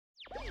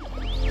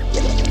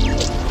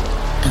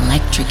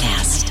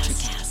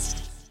Electrocast.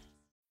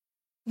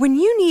 When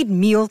you need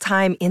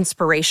mealtime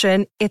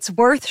inspiration, it's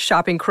worth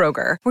shopping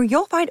Kroger, where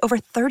you'll find over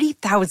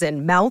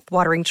 30,000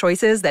 mouth-watering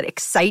choices that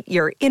excite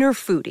your inner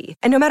foodie.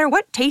 And no matter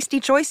what tasty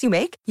choice you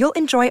make, you'll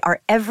enjoy our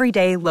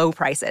everyday low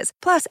prices,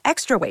 plus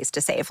extra ways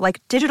to save,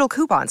 like digital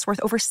coupons worth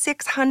over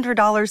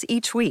 $600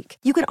 each week.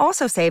 You can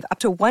also save up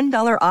to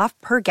 $1 off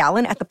per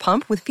gallon at the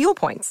pump with fuel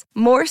points.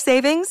 More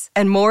savings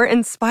and more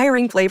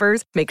inspiring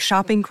flavors make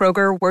shopping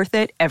Kroger worth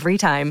it every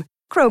time.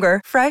 Kroger,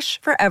 fresh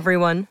for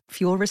everyone.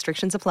 Fuel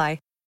restrictions apply.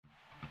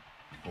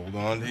 Hold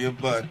on to your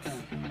butt.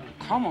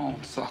 Come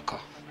on, sucker.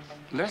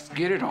 Let's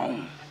get it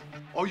on.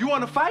 Oh, you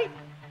want to fight?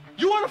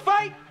 You want to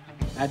fight?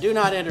 I do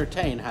not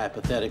entertain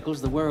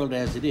hypotheticals. The world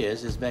as it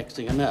is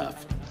vexing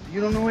enough.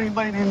 You don't know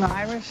anybody named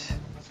Iris?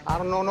 I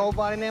don't know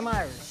nobody named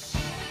Iris.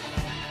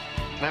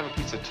 Can I have a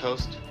piece of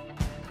toast?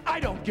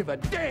 I don't give a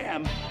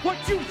damn what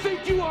you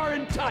think you are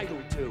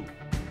entitled to.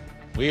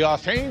 We are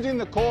changing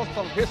the course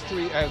of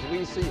history as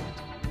we see it.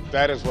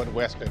 That is what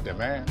Wesley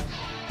demands.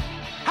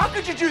 How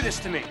could you do this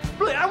to me?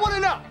 Really, I want to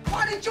know.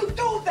 Why did you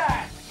do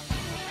that?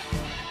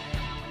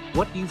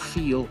 What you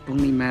feel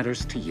only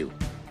matters to you.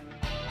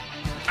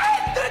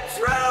 And the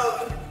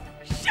truth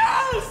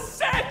shall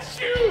set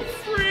you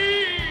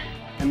free.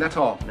 And that's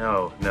all.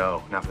 No,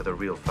 not for the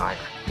real fire.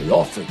 We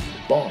offer you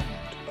the bond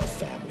of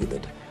family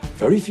that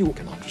very few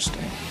can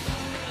understand.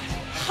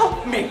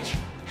 Help me.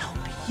 Help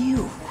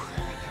you.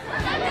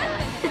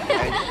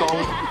 And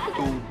don't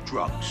do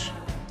drugs.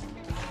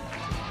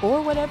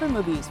 Or Whatever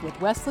Movies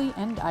with Wesley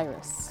and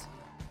Iris.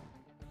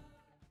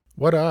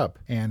 What up,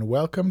 and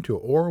welcome to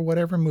Or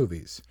Whatever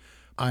Movies.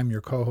 I'm your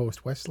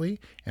co-host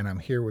Wesley, and I'm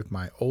here with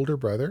my older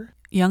brother,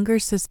 Younger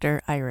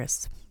sister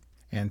Iris.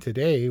 And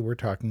today we're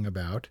talking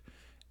about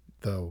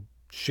The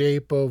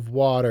Shape of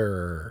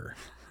Water.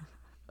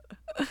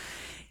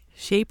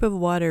 Shape of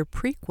Water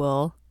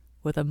prequel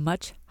with a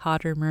much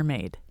hotter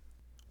mermaid.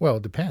 Well,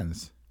 it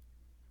depends.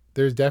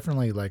 There's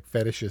definitely like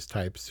fetishist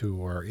types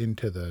who are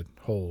into the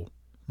whole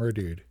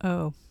dude.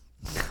 Oh.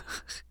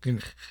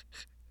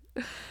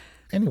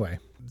 Anyway,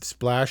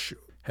 Splash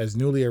has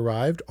newly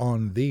arrived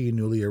on the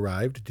newly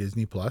arrived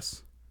Disney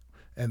Plus.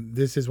 And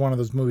this is one of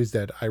those movies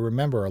that I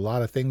remember a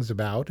lot of things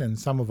about, and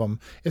some of them,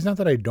 it's not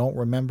that I don't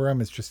remember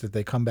them, it's just that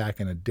they come back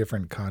in a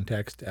different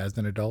context as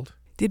an adult.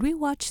 Did we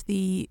watch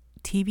the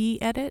TV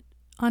edit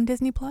on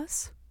Disney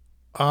Plus?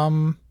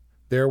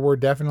 There were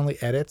definitely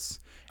edits.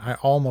 I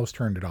almost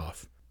turned it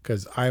off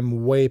because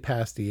I'm way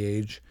past the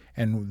age,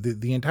 and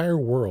the entire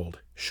world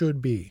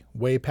should be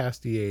way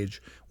past the age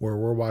where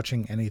we're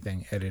watching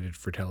anything edited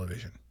for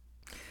television.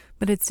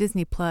 But it's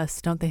Disney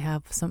Plus. Don't they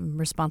have some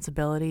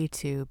responsibility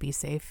to be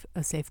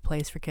a safe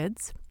place for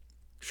kids?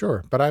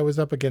 Sure, but I was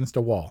up against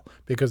a wall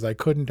because I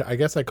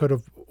guess I could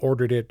have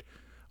ordered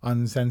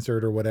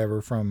uncensored or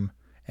whatever from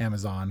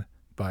Amazon,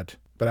 but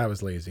I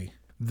was lazy.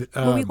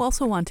 Well, we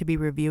also want to be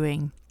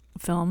reviewing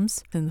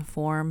films in the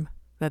form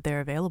that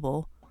they're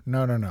available.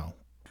 No.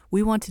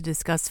 We want to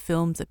discuss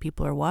films that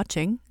people are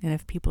watching, and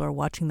if people are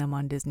watching them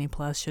on Disney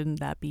Plus, shouldn't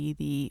that be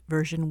the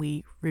version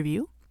we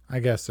review?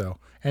 I guess so.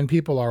 And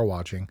people are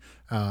watching,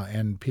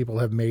 and people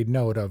have made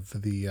note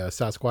of the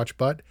Sasquatch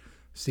butt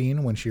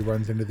scene when she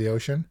runs into the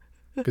ocean,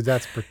 because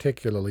that's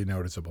particularly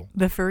noticeable.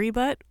 The furry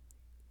butt?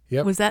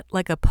 Yep. Was that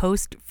like a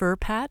post-fur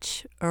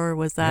patch, or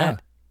was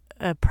that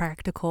a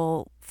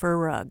practical fur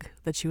rug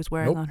that she was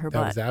wearing on her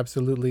butt? That was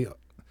absolutely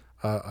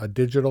a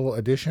digital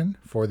edition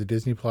for the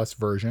Disney Plus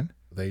version.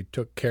 They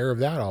took care of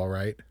that all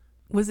right.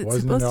 It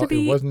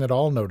wasn't at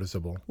all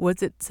noticeable.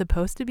 Was it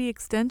supposed to be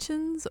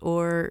extensions,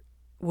 or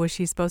was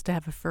she supposed to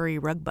have a furry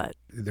rug butt?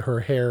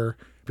 Her hair,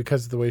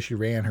 because of the way she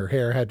ran, her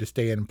hair had to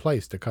stay in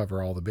place to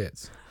cover all the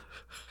bits.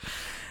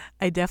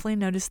 I definitely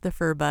noticed the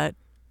fur butt,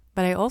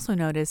 but I also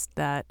noticed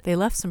that they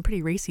left some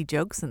pretty racy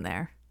jokes in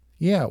there.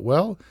 Yeah,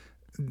 well,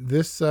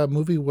 this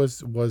movie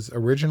was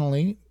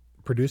originally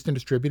produced and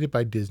distributed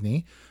by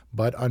Disney,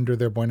 but under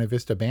their Buena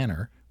Vista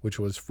banner, which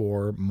was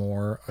for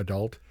more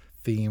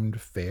adult-themed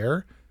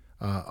fare.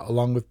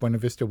 Along with Buena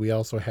Vista, we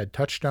also had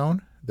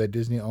Touchstone that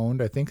Disney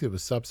owned. I think it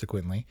was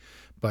subsequently.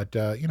 But,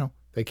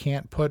 they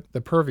can't put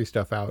the pervy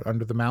stuff out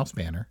under the Mouse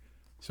banner,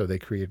 so they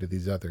created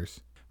these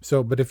others.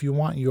 But if you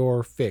want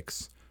your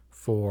fix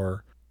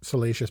for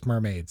salacious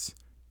mermaids,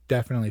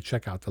 definitely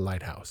check out The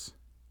Lighthouse.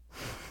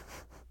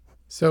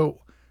 So,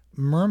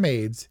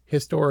 mermaids,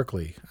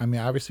 historically, I mean,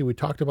 obviously we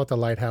talked about The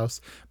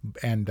Lighthouse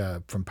and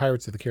from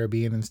Pirates of the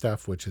Caribbean and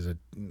stuff, which is a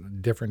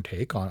different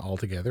take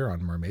altogether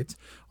on mermaids,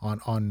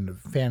 on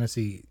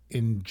fantasy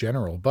in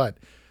general. But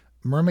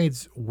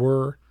mermaids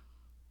were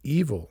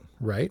evil,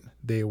 right?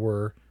 They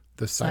were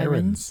the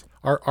sirens.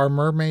 Are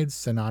mermaids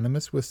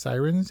synonymous with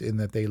sirens in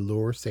that they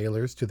lure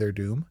sailors to their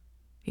doom?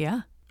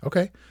 Yeah.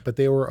 Okay. But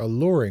they were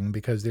alluring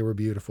because they were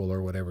beautiful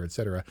or whatever,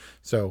 etc.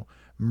 So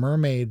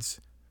mermaids,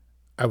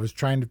 I was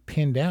trying to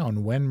pin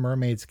down when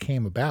mermaids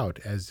came about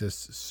as this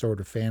sort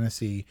of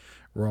fantasy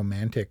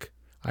romantic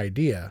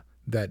idea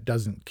that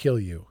doesn't kill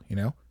you, you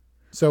know?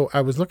 So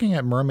I was looking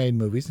at mermaid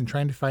movies and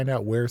trying to find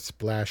out where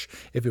Splash,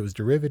 if it was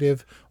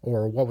derivative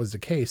or what was the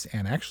case.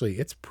 And actually,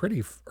 it's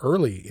pretty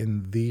early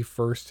in the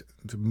first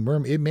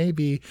mermaid. It may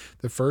be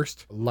the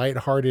first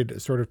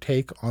lighthearted sort of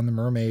take on the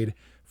mermaid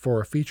for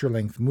a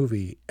feature-length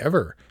movie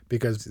ever,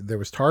 because there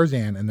was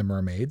Tarzan and the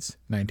Mermaids,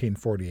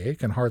 1948,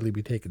 can hardly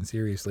be taken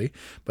seriously,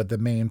 but the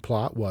main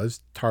plot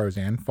was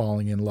Tarzan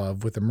falling in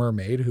love with a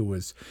mermaid who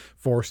was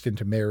forced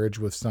into marriage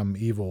with some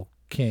evil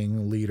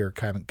king, leader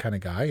kind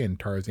of guy, and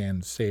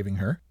Tarzan saving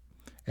her.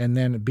 And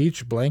then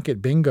Beach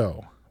Blanket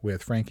Bingo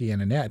with Frankie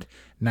and Annette,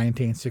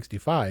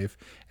 1965,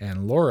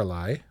 and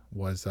Lorelei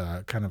was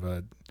kind of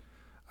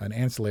an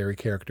ancillary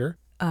character.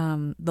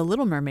 The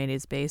Little Mermaid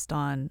is based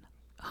on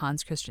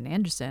Hans Christian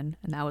Andersen,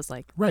 and that was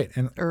like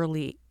and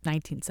early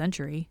 19th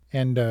century.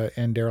 And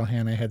Daryl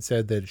Hannah had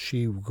said that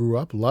she grew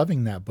up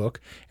loving that book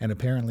and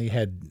apparently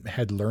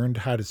had learned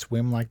how to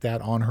swim like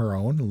that on her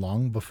own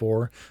long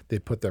before they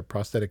put the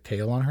prosthetic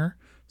tail on her.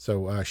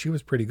 So she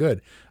was pretty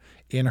good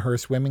in her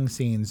swimming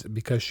scenes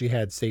because she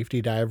had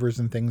safety divers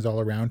and things all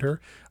around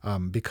her.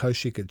 Because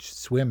she could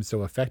swim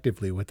so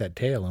effectively with that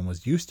tail and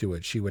was used to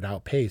it, she would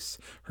outpace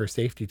her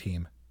safety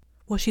team.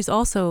 Well, she's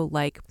also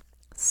like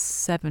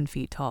 7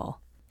 feet tall.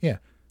 Yeah,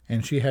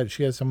 and she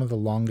has some of the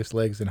longest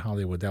legs in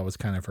Hollywood. That was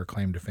kind of her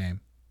claim to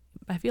fame.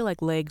 I feel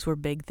like legs were a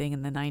big thing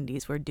in the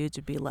 90s where dudes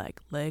would be like,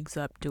 legs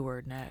up to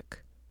her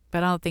neck.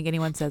 But I don't think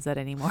anyone says that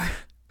anymore.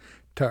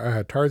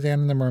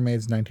 Tarzan and the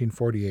Mermaids,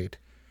 1948.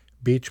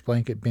 Beach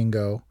Blanket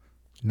Bingo,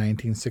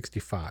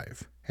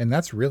 1965. And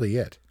that's really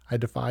it. I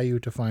defy you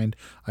to find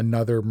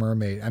another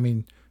mermaid. I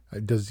mean,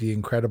 does the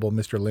Incredible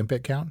Mr.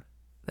 Limpet count?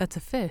 That's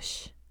a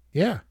fish.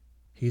 Yeah,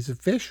 he's a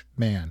fish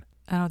man.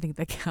 I don't think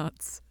that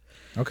counts.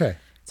 Okay.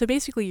 So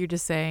basically you're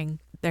just saying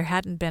there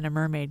hadn't been a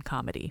mermaid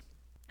comedy.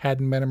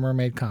 Hadn't been a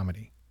mermaid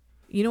comedy.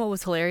 You know what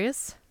was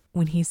hilarious?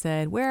 When he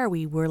said, where are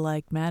we? We're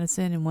like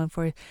Madison and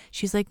 140.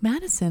 She's like,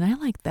 Madison, I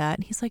like that.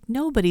 And he's like,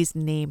 nobody's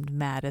named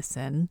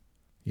Madison.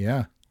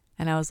 Yeah.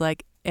 And I was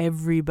like,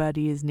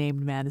 everybody is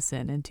named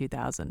Madison in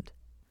 2000.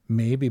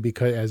 Maybe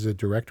because as a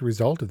direct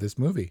result of this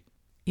movie.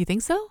 You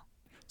think so?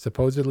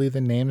 Supposedly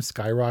the name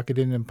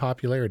skyrocketed in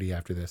popularity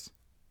after this.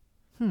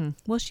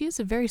 Well, she is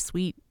a very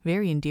sweet,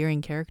 very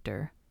endearing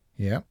character.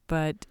 Yeah.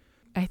 But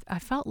I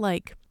felt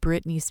like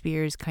Britney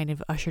Spears kind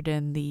of ushered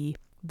in the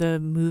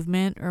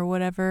movement or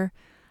whatever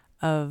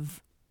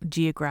of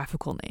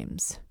geographical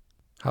names.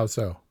 How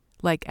so?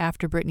 Like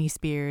after Britney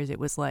Spears, it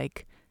was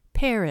like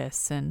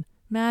Paris and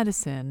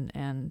Madison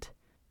and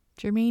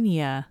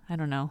Germania. I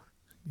don't know.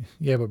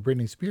 Yeah, but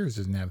Britney Spears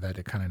doesn't have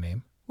that kind of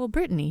name. Well,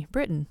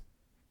 Britain.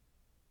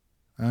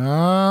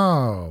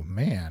 Oh,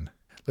 man.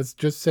 Let's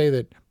just say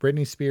that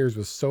Britney Spears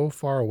was so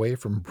far away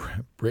from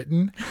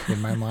Britain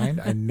in my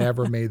mind, I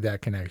never made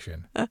that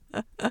connection.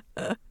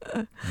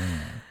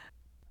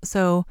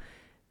 So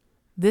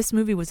this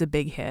movie was a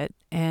big hit,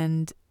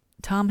 and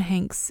Tom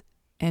Hanks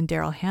and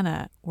Daryl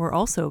Hannah were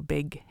also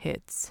big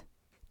hits.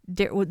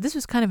 This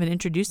was kind of an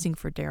introducing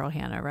for Daryl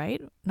Hannah,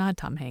 right? Not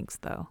Tom Hanks,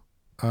 though.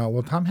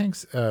 Well, Tom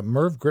Hanks,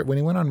 when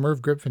he went on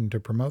Merv Griffin to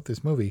promote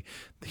this movie,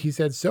 he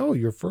said, so,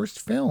 your first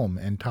film.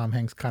 And Tom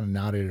Hanks kind of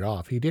nodded it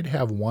off. He did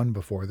have one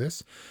before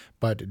this,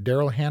 but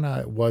Daryl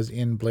Hannah was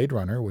in Blade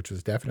Runner, which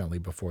was definitely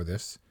before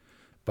this.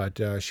 But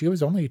she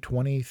was only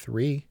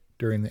 23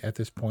 at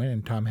this point,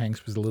 and Tom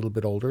Hanks was a little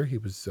bit older. He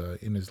was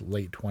in his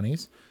late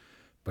 20s.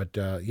 But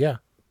yeah,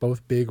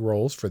 both big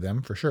roles for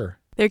them, for sure.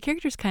 Their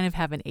characters kind of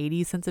have an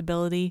 80s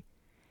sensibility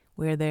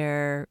where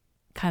they're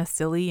kind of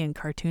silly and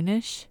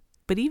cartoonish.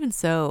 But even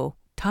so,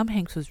 Tom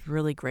Hanks was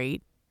really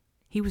great.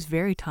 He was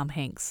very Tom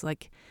Hanks.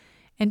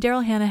 And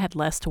Daryl Hannah had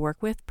less to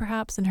work with,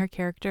 perhaps, in her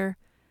character.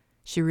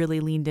 She really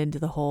leaned into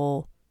the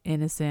whole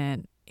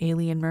innocent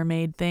alien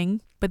mermaid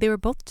thing. But they were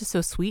both just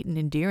so sweet and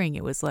endearing.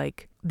 It was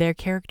like their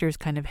characters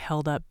kind of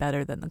held up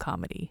better than the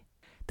comedy.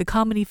 The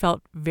comedy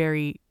felt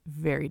very,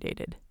 very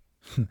dated.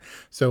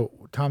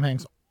 So Tom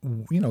Hanks,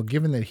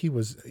 given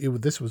that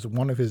this was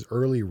one of his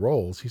early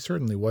roles, he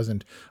certainly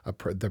wasn't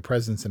the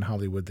presence in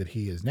Hollywood that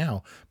he is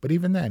now. But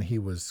even then, he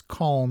was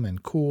calm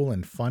and cool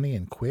and funny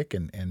and quick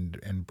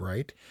and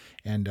bright.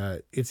 And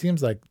it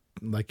seems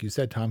like you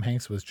said, Tom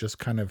Hanks was just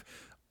kind of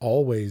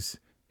always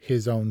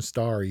his own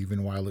star,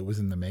 even while it was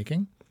in the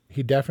making.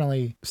 He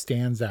definitely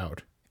stands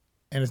out.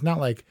 And it's not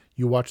like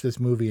you watch this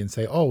movie and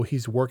say, oh,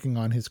 he's working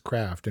on his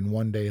craft and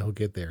one day he'll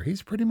get there.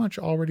 He's pretty much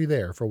already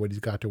there for what he's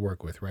got to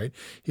work with, right?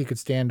 He could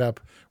stand up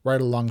right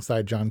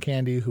alongside John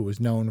Candy, who was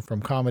known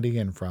from comedy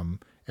and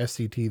from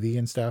SCTV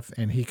and stuff,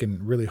 and he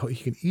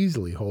can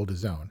easily hold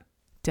his own.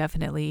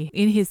 Definitely.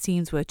 In his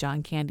scenes with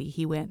John Candy,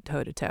 he went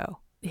toe-to-toe.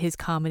 His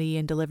comedy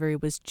and delivery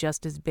was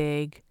just as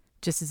big,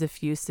 just as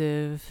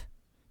effusive,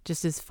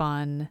 just as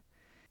fun.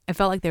 I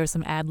felt like there was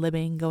some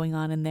ad-libbing going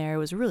on in there. It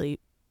was really,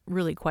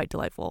 really quite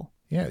delightful.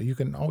 Yeah, you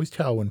can always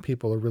tell when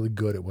people are really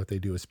good at what they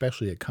do,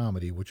 especially at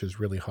comedy, which is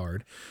really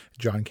hard.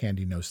 John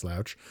Candy, no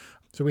slouch.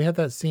 So we had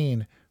that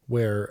scene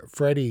where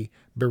Freddie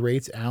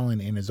berates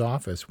Alan in his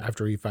office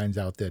after he finds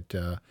out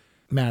that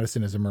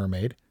Madison is a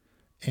mermaid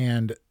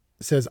and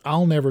says,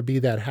 I'll never be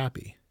that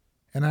happy.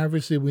 And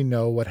obviously we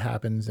know what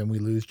happens, and we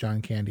lose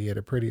John Candy at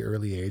a pretty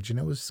early age, and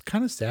it was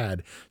kind of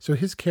sad. So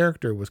his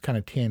character was kind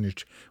of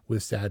tinged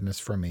with sadness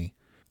for me.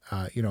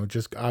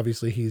 Just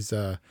obviously he's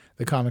the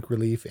comic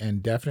relief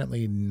and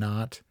definitely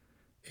not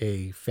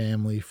a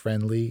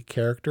family-friendly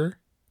character.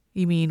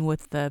 You mean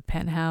with the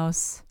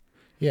penthouse?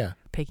 Yeah.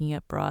 Picking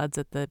up broads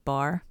at the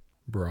bar?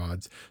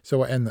 Broads.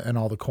 So, and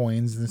all the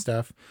coins and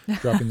stuff,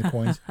 dropping the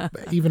coins.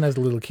 But even as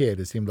a little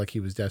kid, it seemed like he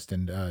was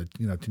destined,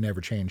 to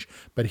never change.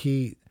 But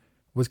he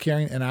was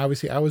carrying, and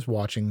obviously I was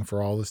watching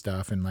for all the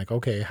stuff and like,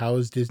 okay, how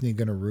is Disney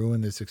going to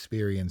ruin this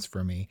experience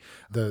for me?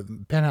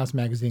 The Penthouse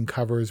magazine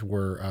covers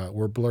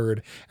were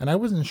blurred, and I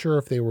wasn't sure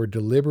if they were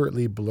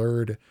deliberately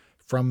blurred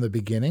from the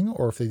beginning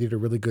or if they did a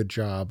really good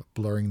job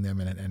blurring them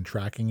and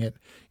tracking it,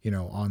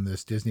 on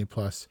this Disney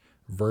Plus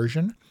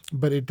version.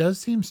 But it does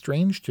seem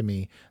strange to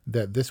me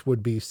that this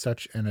would be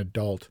such an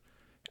adult,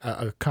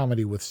 a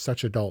comedy with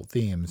such adult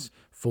themes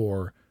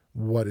for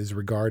what is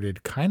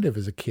regarded kind of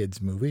as a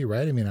kid's movie,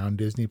 right? I mean, on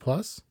Disney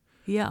Plus.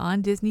 Yeah,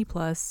 on Disney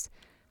Plus.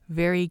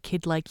 Very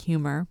kid-like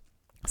humor.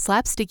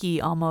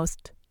 Slapsticky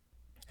almost.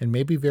 And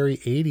maybe very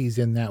 80s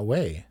in that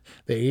way.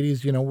 The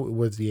 80s,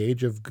 was the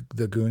age of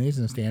the Goonies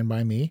and Stand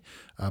By Me,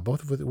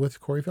 both with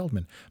Corey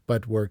Feldman,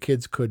 but where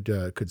kids could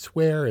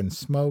swear and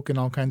smoke and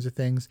all kinds of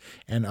things,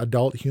 and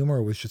adult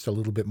humor was just a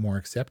little bit more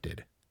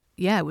accepted.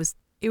 Yeah,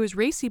 it was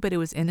racy, but it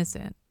was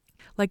innocent.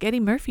 Like Eddie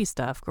Murphy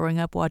stuff. Growing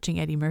up watching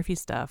Eddie Murphy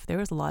stuff, there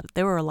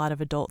were a lot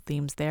of adult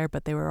themes there,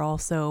 but they were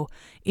also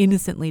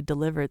innocently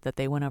delivered that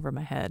they went over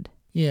my head.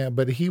 Yeah,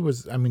 but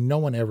no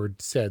one ever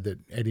said that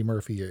Eddie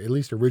Murphy, at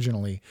least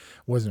originally,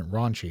 wasn't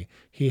raunchy.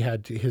 He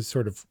had his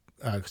sort of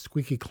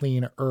squeaky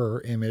clean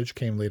image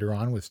came later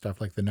on with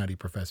stuff like The Nutty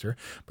Professor.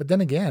 But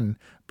then again,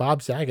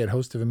 Bob Saget,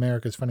 host of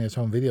America's Funniest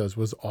Home Videos,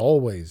 was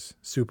always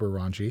super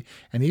raunchy.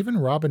 And even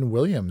Robin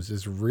Williams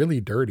is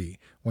really dirty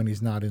when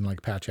he's not in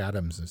like Patch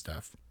Adams and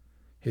stuff.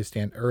 His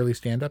early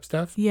stand-up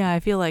stuff. Yeah, I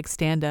feel like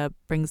stand-up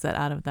brings that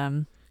out of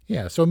them.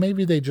 Yeah, so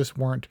maybe they just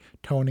weren't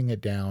toning it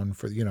down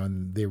for,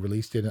 and they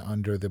released it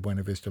under the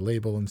Buena Vista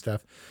label and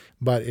stuff.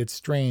 But it's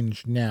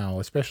strange now,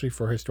 especially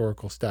for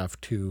historical stuff,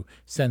 to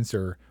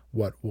censor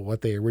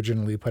what they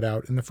originally put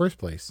out in the first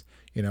place.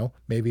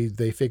 Maybe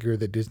they figure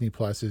that Disney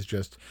Plus is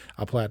just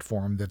a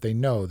platform that they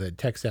know that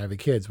tech-savvy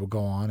kids will go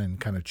on and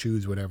kind of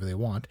choose whatever they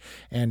want.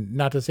 And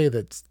not to say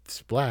that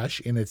Splash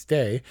in its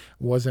day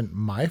wasn't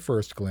my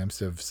first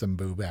glimpse of some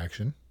boob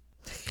action.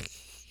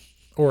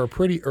 Or a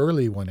pretty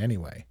early one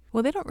anyway.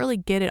 Well, they don't really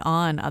get it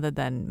on other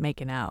than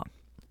making out.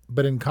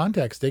 But in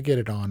context, they get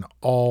it on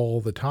all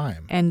the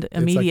time. And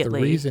immediately. It's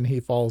like the reason he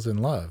falls in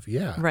love.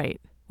 Yeah.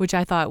 Right. Which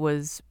I thought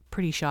was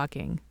pretty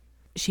shocking.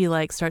 She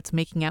starts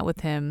making out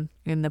with him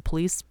in the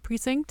police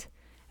precinct.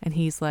 And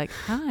he's like,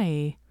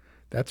 hi.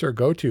 That's her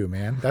go-to,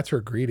 man. That's her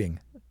greeting.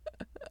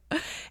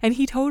 And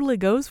he totally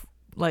goes,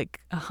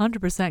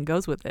 100%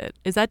 goes with it.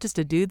 Is that just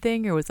a dude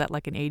thing or was that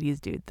like an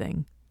 80s dude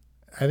thing?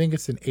 I think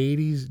it's an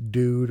 80s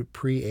dude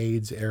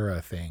pre-AIDS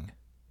era thing.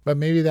 But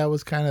maybe that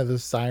was kind of the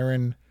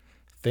siren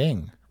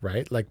thing,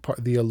 right? Like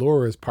the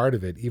allure is part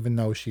of it, even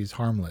though she's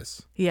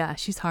harmless. Yeah,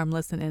 she's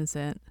harmless and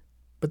innocent.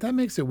 But that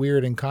makes it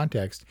weird in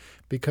context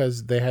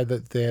because they had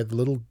the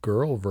little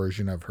girl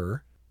version of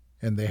her,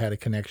 and they had a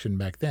connection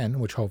back then,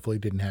 which hopefully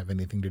didn't have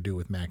anything to do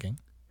with macking.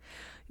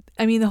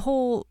 I mean, the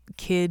whole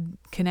kid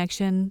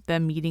connection,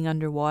 them meeting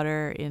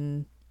underwater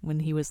when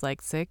he was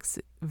 6,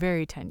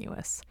 very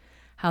tenuous.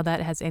 How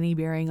that has any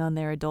bearing on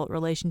their adult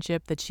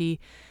relationship, that she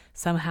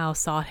somehow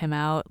sought him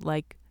out.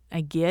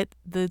 I get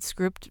the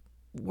script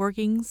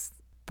workings,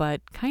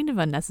 but kind of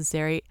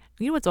unnecessary.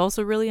 You know what's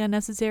also really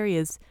unnecessary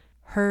is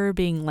her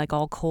being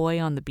all coy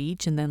on the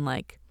beach and then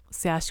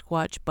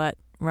Sasquatch butt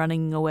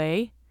running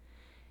away.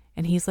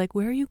 And he's like,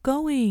 where are you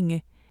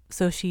going?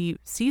 So she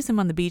sees him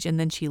on the beach and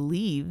then she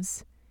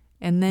leaves.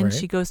 And then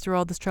she goes through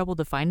all this trouble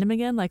to find him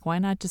again. Why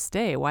not just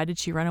stay? Why did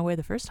she run away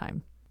the first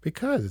time?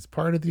 Because it's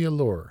part of the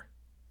allure.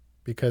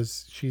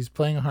 Because she's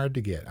playing hard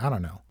to get. I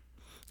don't know.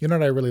 You know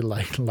what I really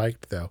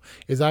liked though,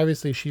 is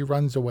obviously she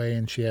runs away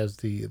and she has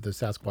the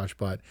Sasquatch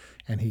butt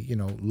and he,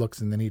 looks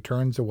and then he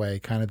turns away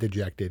kind of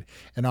dejected.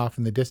 And off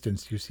in the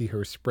distance, you see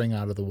her spring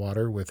out of the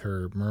water with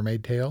her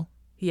mermaid tail.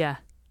 Yeah.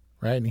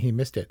 Right. And he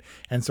missed it.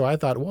 And so I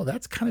thought, well,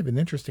 that's kind of an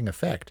interesting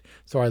effect.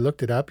 So I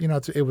looked it up.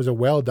 It was a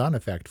well done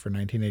effect for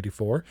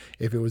 1984.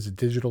 If it was a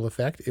digital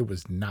effect, it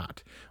was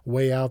not.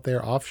 Way out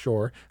there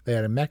offshore, they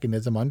had a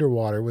mechanism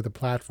underwater with a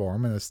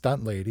platform and a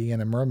stunt lady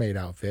in a mermaid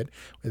outfit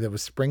that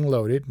was spring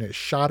loaded, and it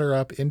shot her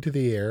up into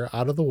the air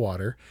out of the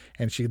water.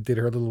 And she did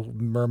her little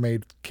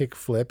mermaid kick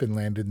flip and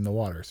landed in the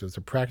water. So it's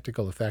a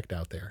practical effect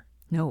out there.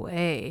 No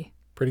way.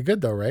 Pretty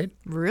good though, right?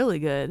 Really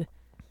good.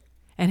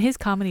 And his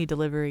comedy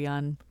delivery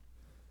on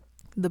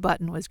the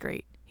button was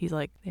great. He's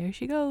like, there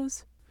she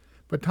goes.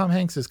 But Tom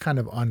Hanks is kind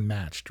of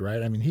unmatched,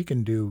 right? I mean, he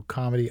can do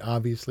comedy,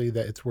 obviously,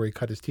 that it's where he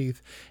cut his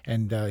teeth,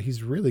 and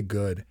he's really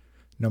good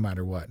no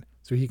matter what.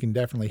 So he can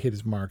definitely hit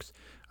his marks,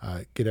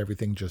 get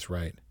everything just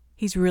right.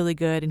 He's really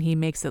good, and he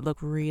makes it look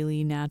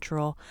really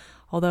natural.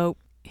 Although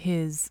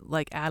his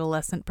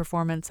adolescent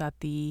performance at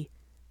the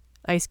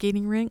ice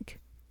skating rink.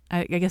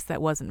 I guess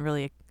that wasn't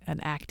really an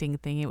acting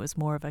thing. It was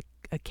more of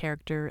a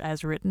character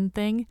as written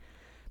thing.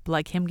 But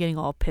like him getting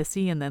all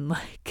pissy and then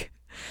like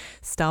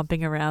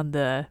stomping around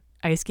the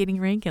ice skating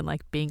rink and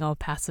like being all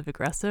passive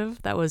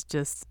aggressive. That was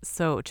just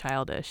so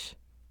childish.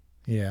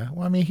 Yeah.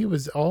 Well, I mean, he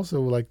was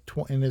also like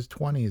in his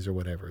 20s or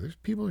whatever. There's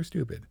people are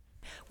stupid.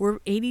 Were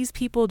 80s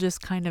people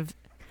just kind of,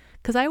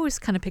 because I always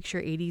kind of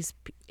picture 80s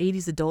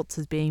adults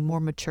as being more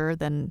mature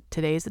than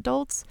today's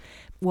adults.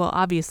 Well,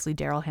 obviously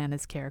Daryl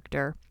Hannah's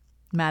character,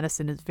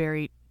 Madison, is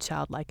very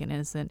childlike and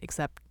innocent,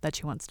 except that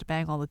she wants to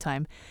bang all the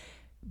time.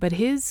 But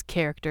his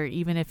character,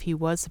 even if he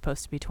was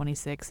supposed to be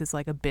 26, is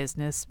like a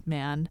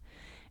businessman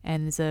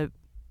and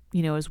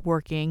is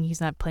working.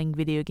 He's not playing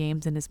video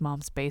games in his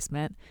mom's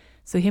basement.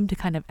 So him to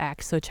kind of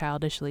act so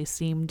childishly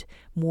seemed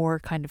more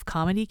kind of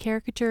comedy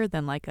caricature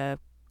than like a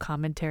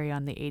commentary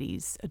on the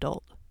 80s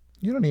adult.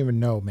 You don't even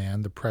know,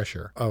 man, the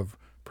pressure of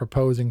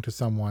proposing to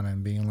someone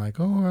and being like,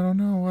 oh, I don't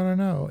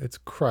know. It's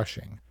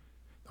crushing.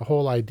 The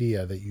whole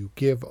idea that you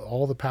give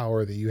all the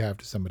power that you have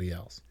to somebody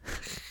else.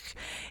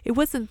 It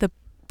wasn't the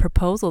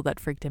proposal that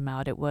freaked him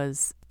out. It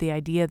was the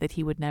idea that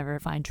he would never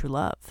find true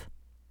love,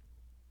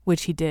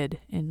 which he did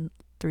in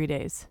 3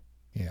 days.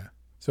 Yeah.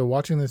 So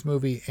watching this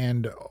movie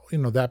and,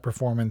 that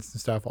performance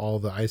and stuff, all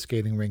the ice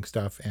skating rink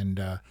stuff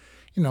and,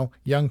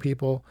 young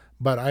people.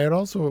 But I had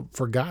also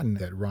forgotten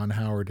that Ron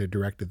Howard had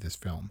directed this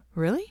film.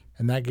 Really?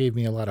 And that gave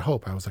me a lot of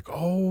hope. I was like,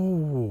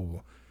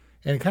 oh.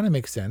 And it kind of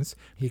makes sense.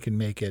 He can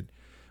make it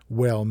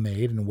well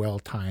made and well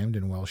timed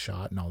and well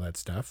shot and all that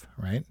stuff,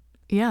 right?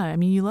 Yeah. I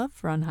mean, you love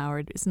Ron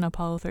Howard. Isn't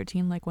Apollo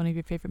 13 like one of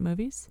your favorite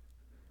movies?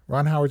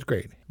 Ron Howard's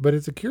great. But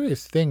it's a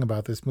curious thing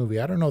about this movie.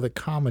 I don't know that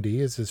comedy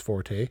is his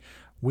forte.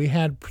 We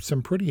had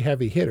some pretty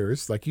heavy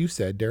hitters. Like you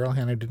said, Daryl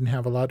Hannah didn't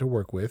have a lot to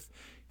work with,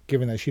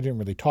 given that she didn't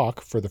really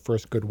talk for the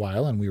first good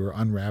while and we were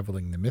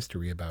unraveling the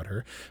mystery about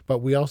her. But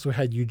we also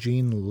had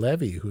Eugene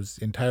Levy, whose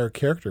entire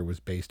character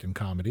was based in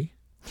comedy.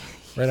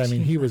 Right? I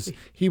mean, he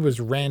was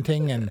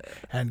ranting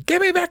and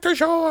get me back to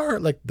shore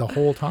like the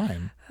whole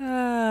time.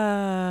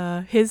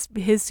 His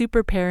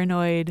super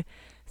paranoid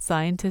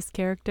scientist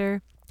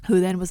character, who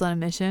then was on a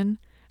mission,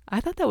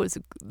 I thought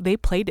they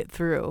played it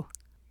through.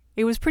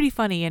 It was pretty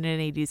funny in an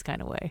 80s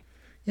kind of way.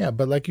 Yeah,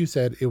 but like you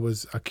said, it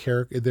was a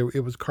character.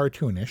 It was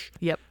cartoonish.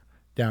 Yep.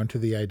 Down to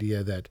the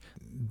idea that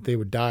they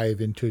would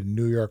dive into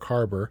New York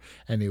Harbor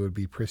and it would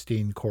be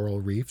pristine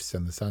coral reefs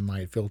and the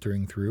sunlight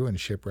filtering through and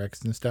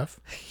shipwrecks and stuff.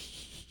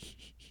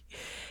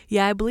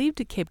 Yeah, I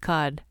believed Cape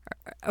Cod,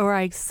 or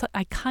I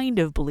kind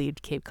of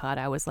believed Cape Cod.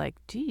 I was like,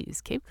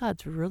 geez, Cape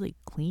Cod's really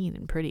clean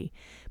and pretty.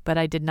 But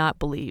I did not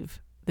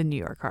believe the New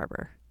York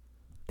Harbor.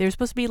 There's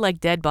supposed to be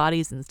like dead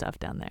bodies and stuff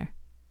down there.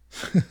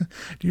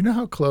 Do you know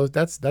how close?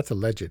 That's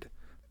alleged.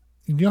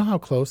 You know how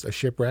close a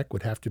shipwreck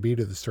would have to be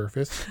to the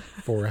surface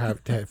for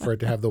it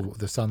to have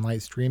the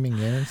sunlight streaming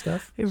in and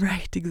stuff?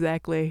 Right,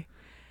 exactly.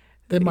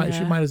 She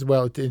might as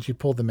well, and she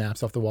pulled the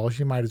maps off the wall.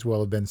 She might as well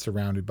have been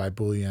surrounded by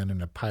bullion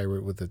and a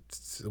pirate with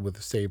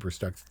a saber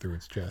stuck through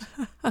its chest.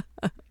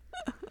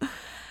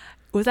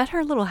 Was that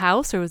her little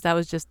house, or that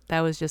was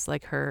just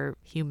like her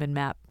human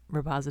map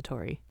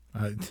repository?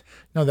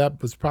 No, that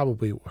was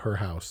probably her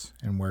house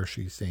and where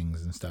she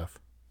sings and stuff.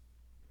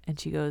 And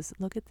she goes,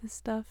 "Look at this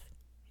stuff.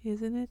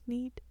 Isn't it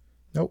neat?"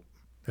 Nope,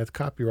 that's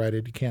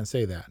copyrighted. You can't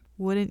say that.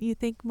 Wouldn't you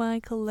think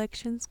my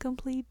collection's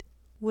complete?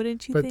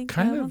 Wouldn't you think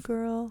I'm a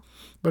girl?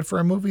 But for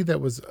a movie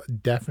that was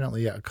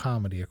definitely a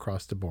comedy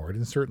across the board,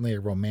 and certainly a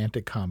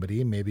romantic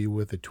comedy, maybe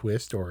with a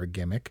twist or a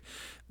gimmick,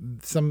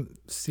 some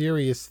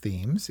serious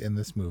themes in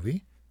this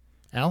movie.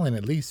 Alan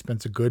at least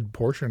spends a good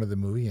portion of the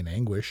movie in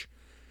anguish.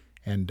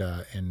 And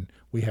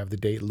we have the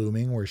date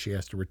looming where she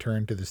has to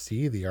return to the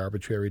sea, the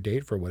arbitrary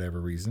date for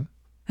whatever reason.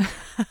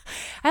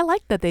 I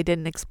like that they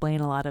didn't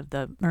explain a lot of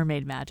the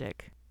mermaid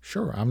magic.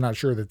 Sure, I'm not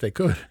sure that they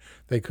could.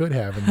 They could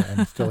have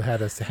and still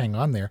had us hang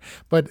on there.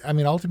 But, I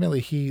mean, ultimately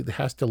he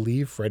has to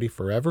leave Freddie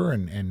forever,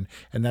 and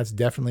that's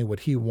definitely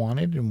what he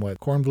wanted and what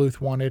Kornbluth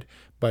wanted.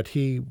 But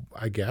he,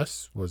 I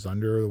guess, was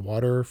under the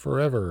water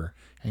forever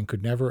and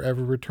could never,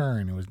 ever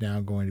return and was now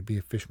going to be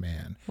a fish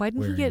man. Why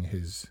didn't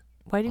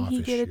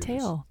he get a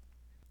tail?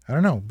 I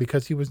don't know,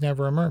 because he was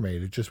never a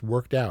mermaid. It just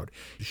worked out.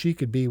 She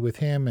could be with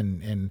him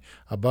and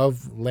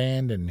above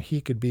land, and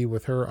he could be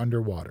with her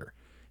underwater.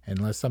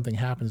 Unless something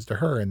happens to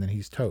her, and then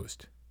he's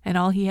toast. And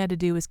all he had to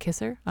do was kiss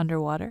her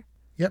underwater?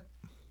 Yep.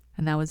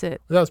 And that was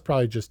it? That was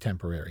probably just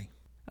temporary.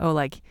 Oh,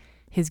 like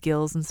his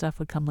gills and stuff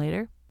would come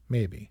later?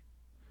 Maybe.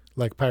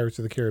 Like Pirates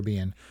of the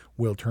Caribbean,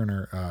 Will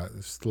Turner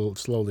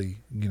slowly,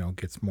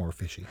 gets more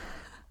fishy.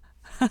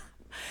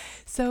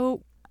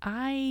 So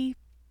I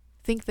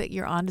think that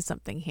you're onto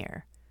something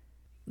here.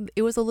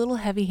 It was a little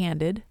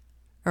heavy-handed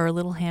or a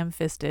little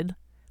ham-fisted,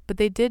 but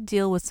they did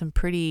deal with some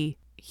pretty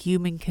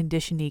human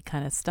condition-y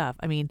kind of stuff.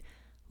 I mean,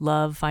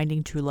 love,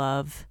 finding true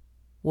love,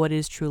 what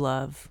is true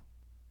love,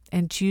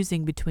 and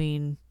choosing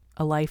between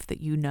a life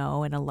that you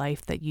know and a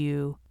life that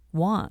you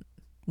want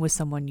with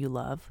someone you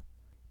love.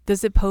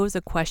 Does it pose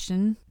a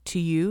question to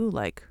you,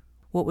 like,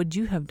 what would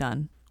you have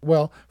done?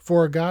 Well,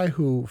 for a guy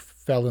who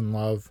fell in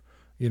love,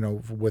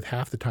 with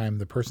half the time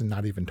the person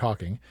not even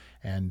talking,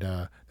 and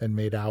then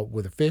made out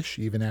with a fish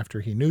even after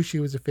he knew she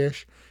was a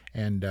fish,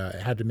 and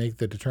had to make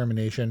the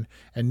determination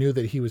and knew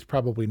that he was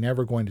probably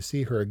never going to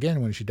see her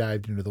again when she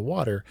dived into the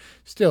water.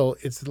 Still,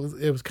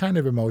 it was kind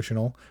of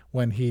emotional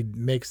when he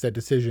makes that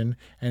decision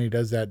and he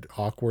does that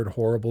awkward,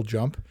 horrible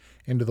jump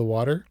into the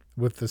water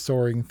with the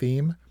soaring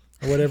theme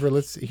or whatever.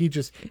 He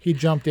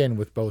jumped in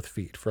with both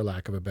feet, for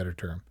lack of a better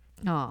term.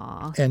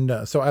 Aww.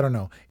 And so I don't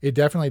know. It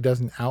definitely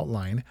doesn't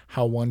outline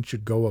how one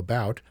should go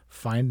about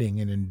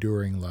finding an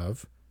enduring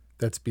love.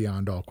 That's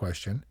beyond all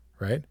question,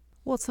 right?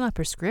 Well, it's not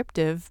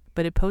prescriptive,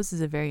 but it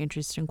poses a very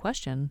interesting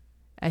question.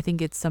 I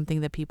think it's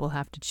something that people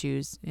have to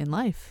choose in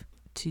life,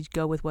 to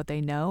go with what they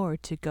know or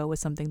to go with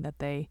something that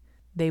they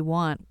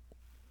want,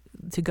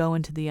 to go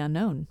into the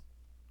unknown.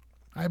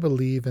 I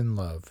believe in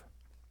love.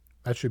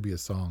 That should be a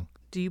song.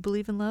 Do you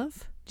believe in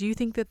love? Do you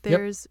think that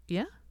there's...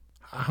 Yep. Yeah?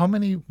 How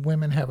many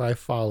women have I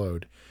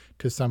followed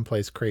to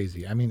someplace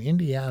crazy? I mean,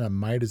 Indiana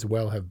might as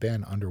well have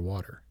been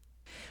underwater.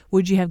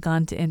 Would you have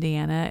gone to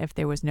Indiana if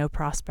there was no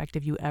prospect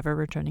of you ever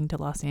returning to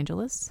Los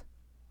Angeles?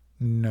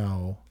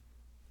 No.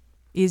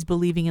 Is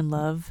believing in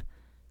love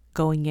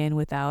going in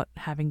without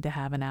having to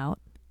have an out?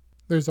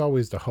 There's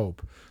always the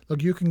hope.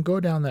 Look, you can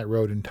go down that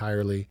road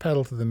entirely,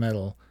 pedal to the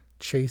metal,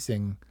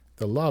 chasing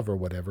the love or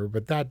whatever,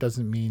 but that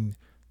doesn't mean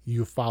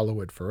you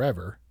follow it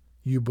forever.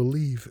 You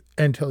believe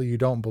until you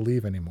don't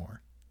believe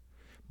anymore.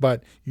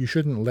 But you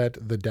shouldn't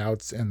let the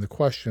doubts and the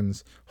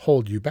questions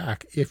hold you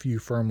back if you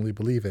firmly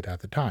believe it at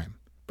the time.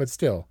 But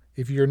still,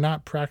 if you're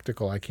not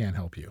practical, I can't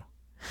help you.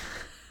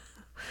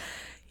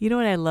 You know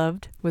what I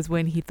loved was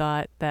when he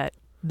thought that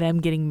them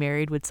getting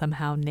married would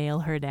somehow nail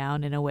her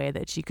down in a way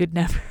that she could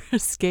never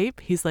escape.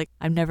 He's like,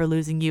 I'm never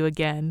losing you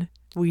again.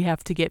 We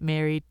have to get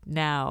married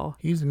now.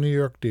 He's a New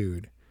York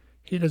dude.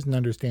 He doesn't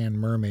understand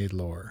mermaid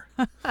lore.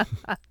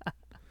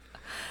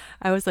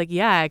 I was like,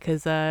 yeah,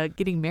 because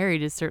getting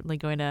married is certainly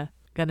going to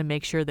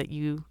make sure that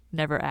you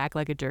never act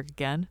like a jerk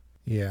again.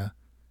 Yeah.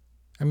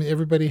 I mean,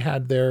 everybody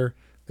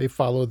they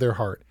followed their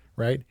heart,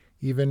 right?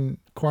 Even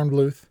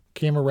Kornbluth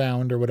came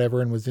around or whatever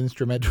and was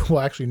instrumental.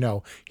 Well, actually,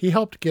 no. He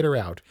helped get her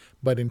out.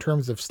 But in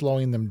terms of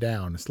slowing them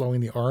down,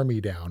 slowing the army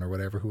down or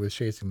whatever who was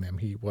chasing them,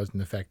 he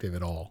wasn't effective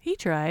at all. He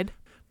tried.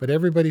 But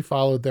everybody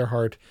followed their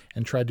heart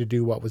and tried to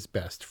do what was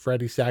best.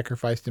 Freddie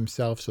sacrificed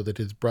himself so that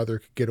his brother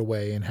could get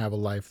away and have a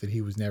life that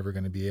he was never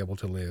going to be able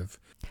to live.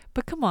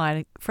 But come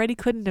on, Freddie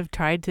couldn't have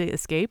tried to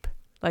escape?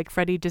 Like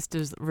Freddie just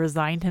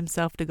resigned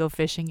himself to go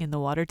fishing in the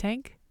water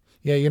tank?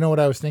 Yeah, you know what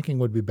I was thinking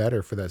would be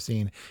better for that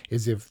scene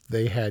is if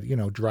they had,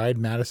 dried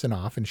Madison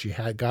off and she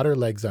had got her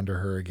legs under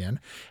her again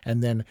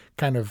and then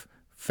kind of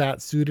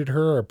fat suited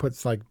her or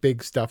puts like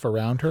big stuff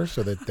around her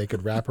so that they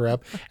could wrap her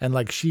up, and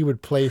like she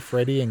would play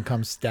Freddie and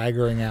come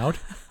staggering out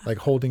like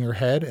holding her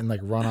head and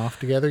like run off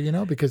together,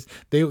 because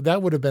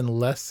that would have been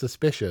less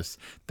suspicious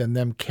than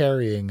them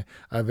carrying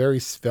a very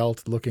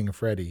svelte looking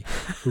Freddie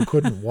who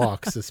couldn't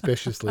walk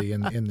suspiciously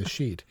in the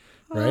sheet,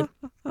 right?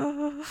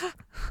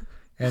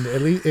 And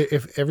at least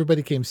if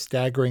everybody came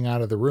staggering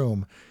out of the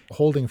room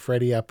holding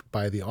Freddie up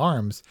by the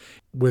arms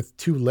with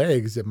two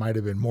legs, it might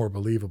have been more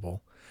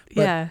believable.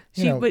 But,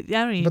 yeah, but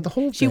the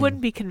whole thing, she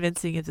wouldn't be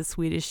convincing as a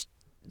Swedish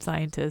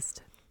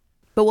scientist.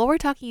 But while we're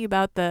talking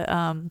about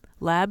the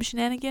lab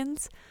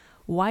shenanigans,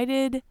 why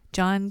did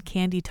John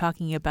Candy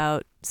talking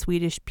about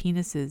Swedish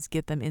penises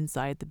get them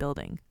inside the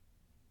building?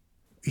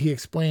 He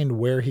explained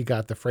where he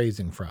got the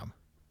phrasing from.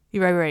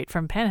 Right,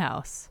 from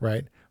Penthouse.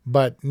 Right.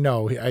 But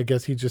no, I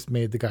guess he just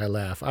made the guy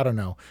laugh. I don't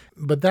know.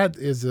 But that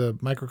is a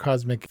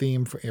microcosmic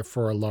theme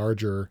for a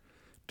larger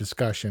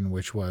discussion,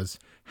 which was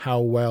how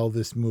well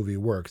this movie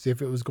works.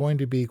 If it was going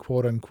to be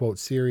quote unquote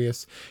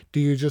serious, do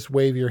you just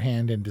wave your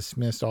hand and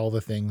dismiss all the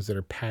things that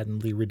are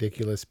patently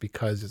ridiculous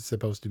because it's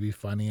supposed to be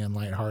funny and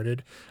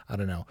lighthearted? I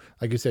don't know.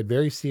 Like you said,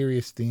 very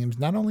serious themes,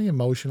 not only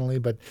emotionally,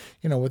 but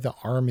with the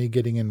army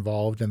getting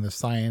involved and the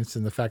science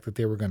and the fact that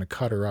they were going to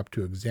cut her up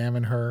to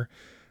examine her.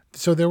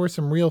 So there were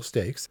some real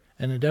stakes,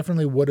 and it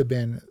definitely would have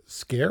been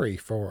scary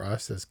for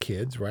us as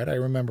kids, right? I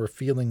remember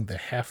feeling the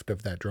heft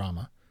of that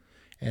drama.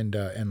 And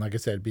like I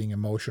said, being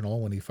emotional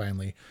when he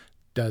finally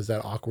does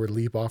that awkward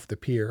leap off the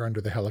pier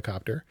under the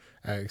helicopter,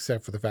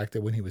 except for the fact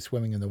that when he was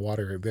swimming in the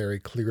water, it very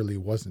clearly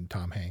wasn't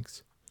Tom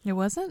Hanks. It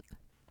wasn't?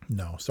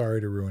 No,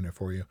 sorry to ruin it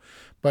for you.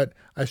 But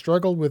I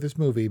struggled with this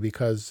movie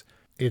because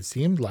it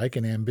seemed like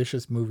an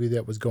ambitious movie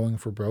that was going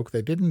for broke,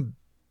 that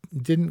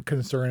didn't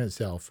concern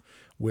itself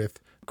with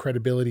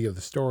credibility of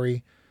the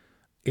story.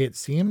 It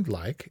seemed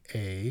like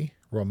a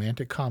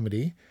romantic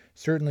comedy,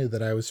 certainly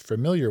that I was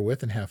familiar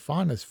with and have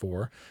fondness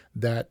for,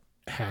 that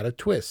had a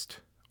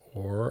twist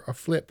or a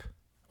flip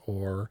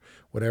or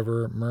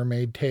whatever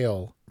mermaid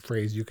tale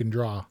phrase you can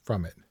draw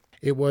from it.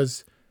 It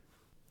was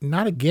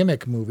not a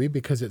gimmick movie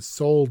because it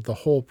sold the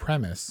whole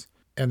premise,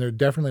 and there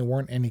definitely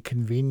weren't any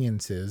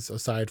conveniences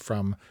aside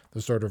from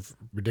the sort of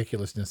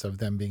ridiculousness of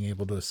them being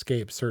able to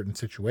escape certain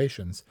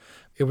situations.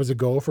 It was a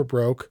go for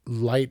broke,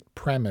 light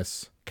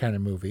premise kind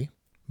of movie,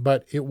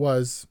 but it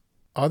was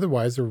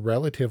otherwise a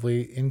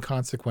relatively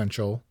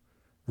inconsequential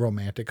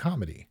romantic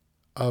comedy.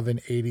 of an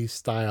 80s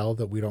style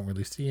that we don't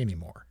really see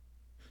anymore.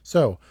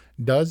 So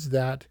does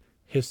that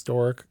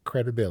historic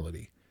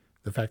credibility,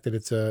 the fact that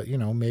it's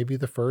maybe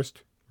the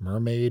first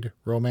mermaid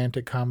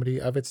romantic comedy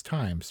of its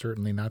time,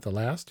 certainly not the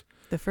last.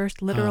 The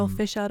first literal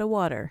fish out of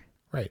water.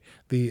 Right.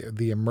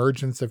 The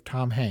emergence of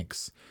Tom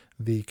Hanks,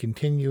 the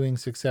continuing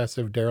success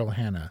of Daryl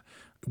Hannah,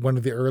 one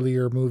of the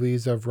earlier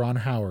movies of Ron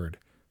Howard.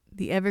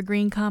 The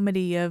evergreen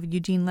comedy of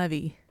Eugene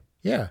Levy.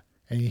 Yeah,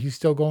 and he's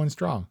still going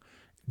strong.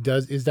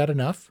 Is that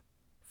enough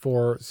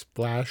for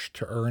Splash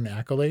to earn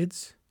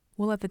accolades?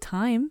 Well, at the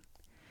time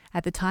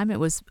it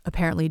was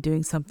apparently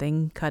doing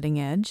something cutting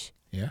edge.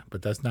 Yeah,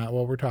 but that's not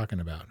what we're talking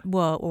about.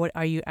 Well, what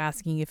are you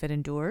asking if it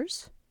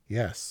endures?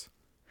 Yes.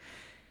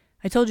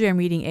 I told you I'm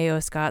reading A.O.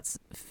 Scott's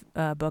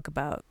book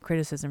about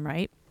criticism,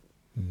 right?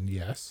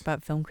 Yes.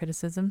 About film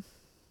criticism.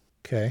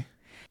 Okay.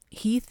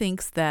 He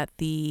thinks that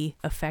the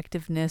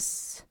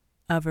effectiveness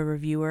of a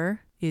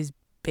reviewer is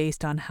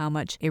based on how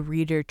much a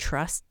reader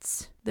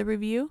trusts the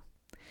review.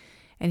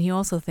 And he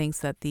also thinks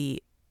that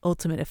the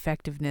ultimate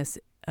effectiveness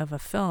of a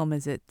film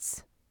is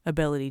its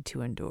ability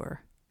to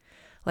endure.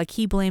 Like,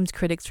 he blames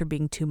critics for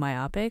being too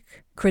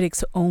myopic.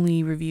 Critics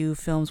only review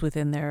films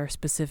within their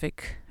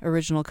specific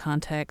original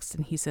context,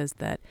 and he says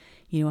that,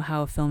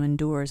 how a film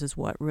endures is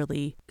what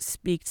really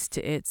speaks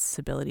to its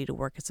ability to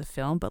work as a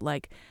film. But,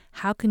 like,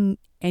 how can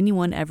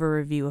anyone ever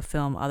review a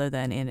film other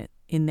than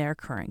in their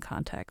current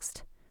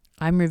context?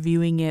 I'm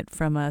reviewing it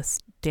from a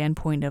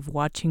standpoint of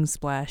watching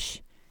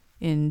Splash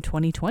in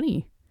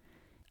 2020.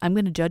 I'm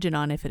going to judge it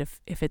on if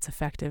it's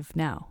effective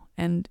now,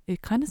 and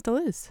it kind of still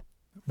is.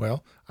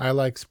 Well, I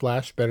like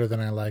Splash better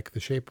than I like The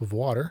Shape of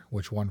Water,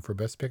 which won for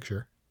Best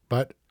Picture.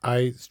 But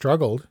I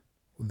struggled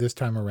this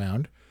time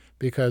around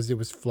because it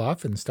was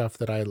fluff and stuff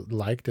that I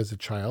liked as a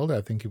child. I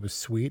think it was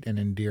sweet and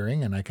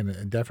endearing, and I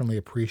can definitely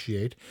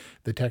appreciate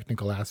the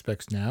technical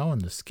aspects now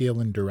and the skill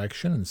and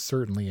direction, and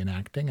certainly in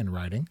acting and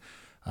writing.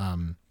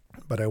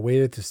 But I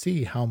waited to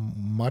see how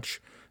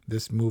much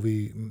this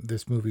movie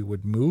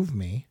would move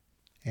me,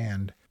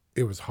 and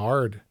it was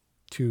hard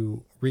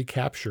to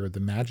recapture the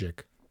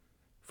magic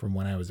from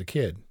when I was a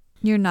kid.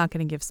 You're not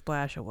going to give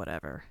Splash a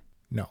whatever.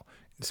 No.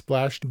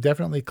 Splash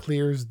definitely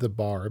clears the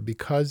bar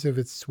because of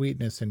its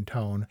sweetness and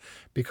tone,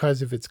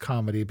 because of its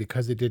comedy,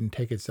 because it didn't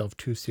take itself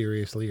too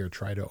seriously or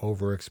try to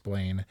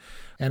over-explain.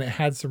 And it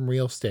had some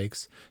real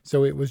stakes.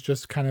 So it was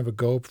just kind of a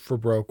go for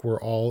broke.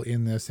 We're all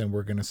in this and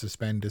we're going to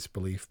suspend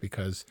disbelief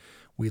because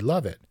we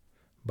love it.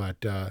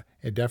 But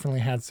it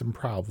definitely had some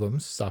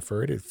problems,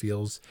 suffered. It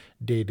feels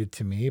dated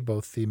to me,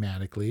 both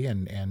thematically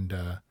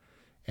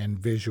and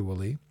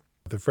visually.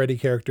 The Freddy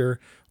character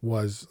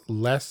was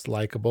less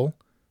likable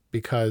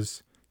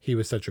because he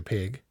was such a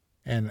pig,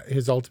 and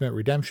his ultimate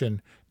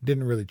redemption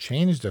didn't really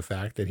change the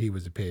fact that he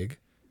was a pig.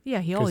 Yeah,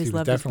 he always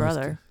loved his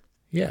brother.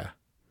 Yeah,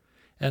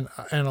 and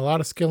a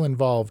lot of skill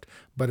involved,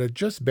 but it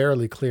just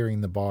barely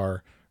clearing the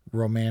bar.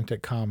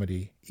 Romantic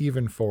comedy,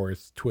 even for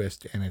its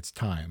twist and its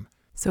time.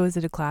 So is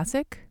it a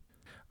classic?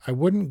 I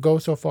wouldn't go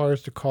so far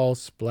as to call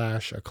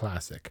Splash a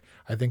classic.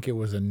 I think it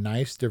was a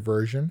nice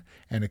diversion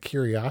and a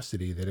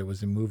curiosity that it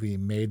was a movie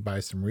made by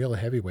some real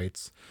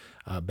heavyweights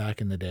back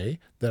in the day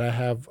that I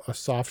have a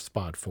soft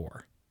spot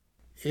for.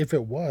 If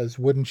it was,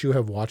 wouldn't you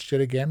have watched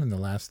it again in the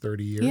last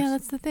 30 years? Yeah,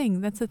 that's the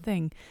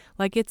thing.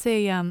 Like, it's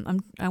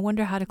I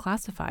wonder how to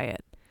classify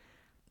it.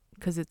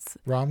 Because it's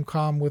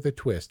rom-com with a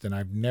twist, and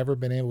I've never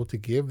been able to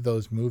give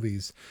those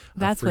movies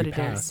a free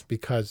pass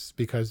because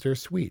they're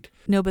sweet.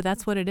 No, but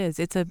that's what it is.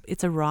 It's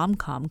a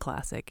rom-com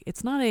classic.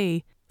 It's not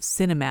a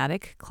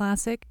cinematic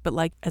classic, but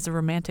like as a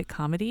romantic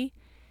comedy,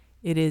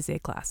 it is a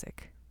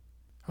classic.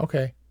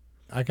 Okay,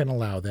 I can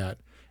allow that,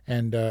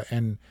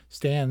 and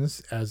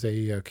stands as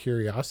a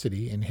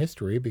curiosity in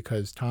history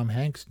because Tom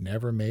Hanks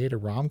never made a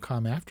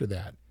rom-com after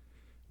that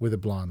with a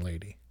blonde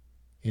lady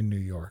in New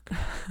York.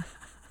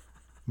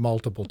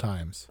 Multiple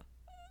times.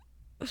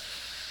 I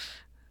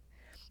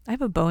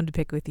have a bone to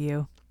pick with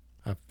you.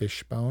 A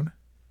fish bone?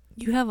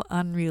 You have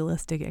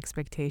unrealistic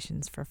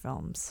expectations for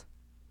films.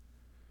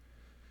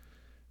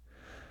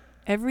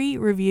 Every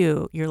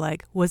review, you're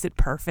like, was it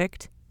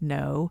perfect?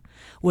 No.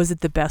 Was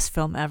it the best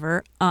film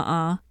ever?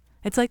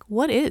 It's like,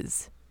 what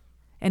is?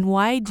 And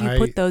why do you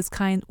put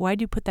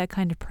that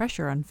kind of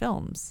pressure on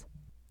films?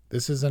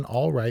 This is an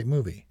all right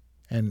movie,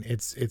 and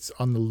it's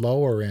on the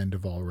lower end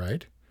of all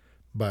right,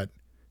 but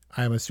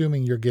I'm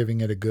assuming you're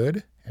giving it a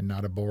good and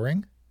not a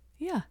boring?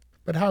 Yeah.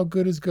 But how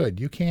good is good?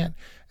 You can't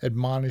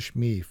admonish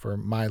me for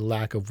my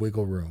lack of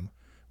wiggle room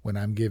when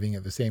I'm giving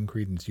it the same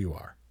credence you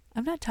are.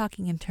 I'm not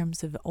talking in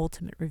terms of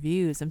ultimate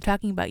reviews. I'm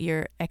talking about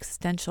your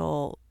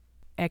existential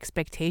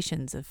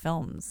expectations of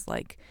films.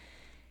 Like,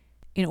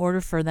 in order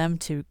for them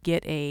to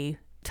get a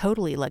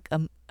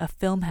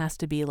film has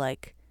to be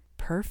like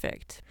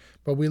perfect.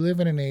 But we live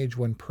in an age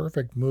when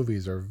perfect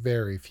movies are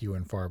very few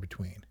and far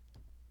between.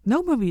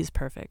 No movie is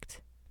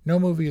perfect. No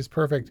movie is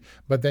perfect,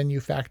 but then you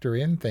factor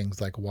in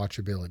things like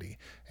watchability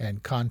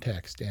and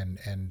context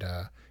and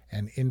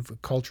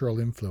cultural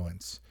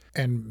influence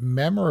and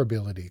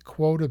memorability,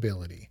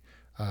 quotability,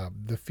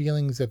 the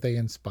feelings that they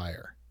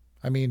inspire.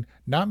 I mean,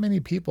 not many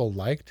people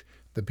liked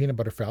the Peanut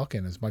Butter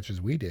Falcon as much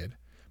as we did,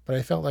 but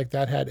I felt like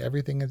that had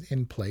everything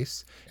in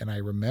place, and I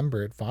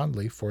remember it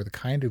fondly for the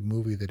kind of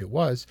movie that it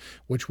was,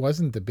 which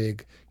wasn't the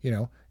big,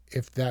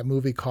 if that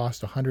movie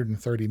cost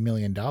 $130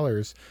 million,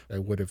 I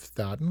would have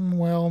thought,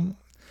 well,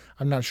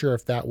 I'm not sure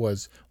if that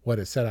was what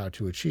it set out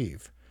to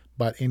achieve.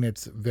 But in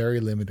its very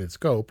limited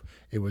scope,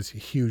 it was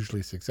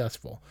hugely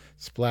successful.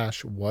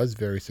 Splash was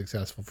very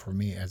successful for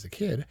me as a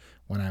kid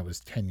when I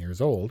was 10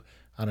 years old.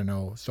 I don't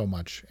know so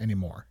much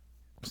anymore.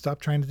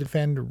 Stop trying to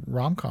defend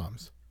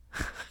rom-coms.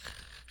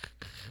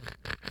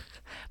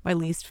 My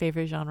least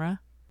favorite genre.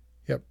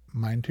 Yep,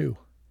 mine too.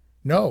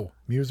 No,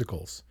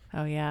 musicals.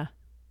 Oh, yeah.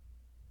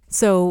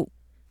 So,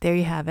 there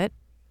you have it.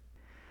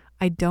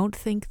 I don't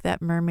think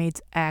that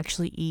mermaids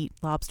actually eat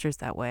lobsters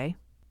that way.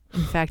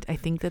 In fact, I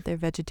think that they're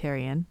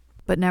vegetarian.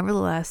 But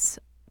nevertheless,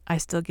 I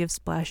still give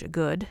Splash a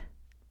good.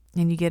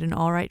 And you get an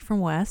all right from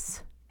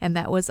Wes. And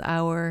that was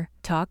our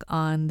talk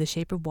on The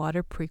Shape of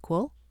Water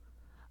prequel,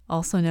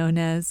 also known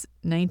as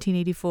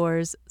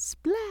 1984's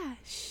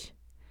Splash.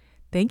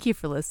 Thank you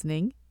for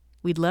listening.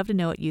 We'd love to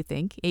know what you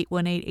think.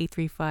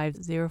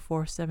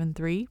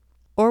 818-835-0473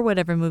 or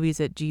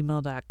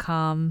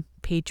whatevermovies@gmail.com.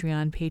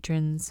 Patreon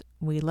patrons,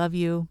 we love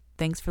you.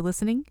 Thanks for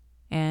listening,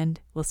 and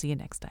we'll see you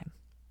next time.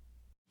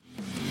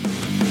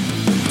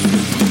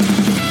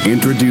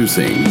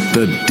 Introducing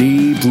the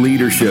Deep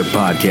Leadership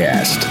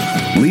Podcast.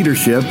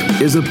 Leadership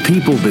is a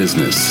people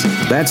business.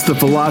 That's the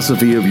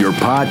philosophy of your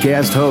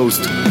podcast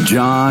host,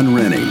 John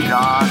Rennie.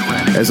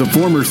 As a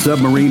former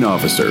submarine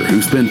officer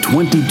who spent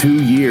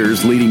 22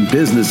 years leading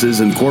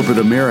businesses in corporate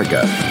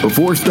America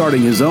before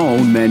starting his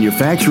own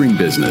manufacturing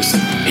business,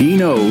 he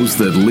knows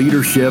that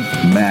leadership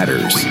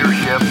matters.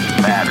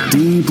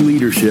 Deep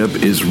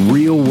Leadership is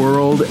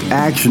real-world,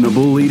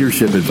 actionable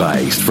leadership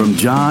advice from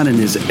John and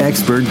his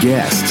expert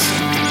guests.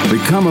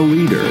 Become a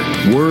leader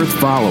worth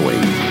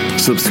following.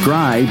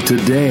 Subscribe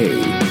today.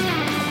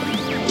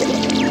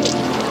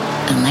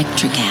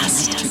 Electricast.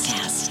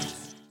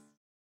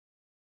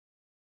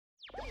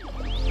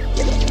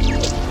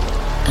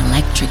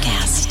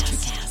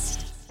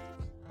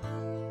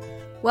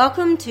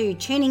 Welcome to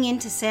Tuning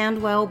Into Sound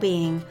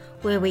Wellbeing,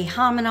 where we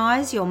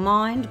harmonise your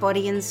mind,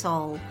 body and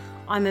soul.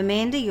 I'm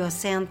Amanda, your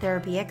sound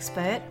therapy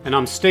expert. And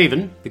I'm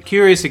Stephen, the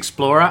curious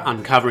explorer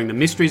uncovering the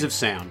mysteries of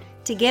sound.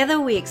 Together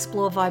we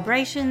explore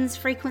vibrations,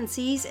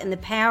 frequencies and the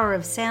power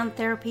of sound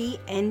therapy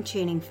and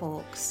tuning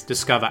forks.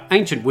 Discover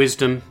ancient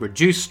wisdom,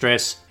 reduce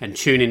stress and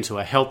tune into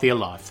a healthier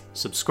life.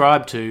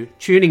 Subscribe to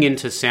Tuning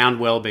Into Sound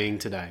Wellbeing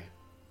today.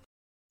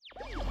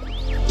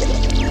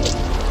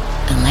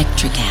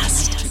 Electricast.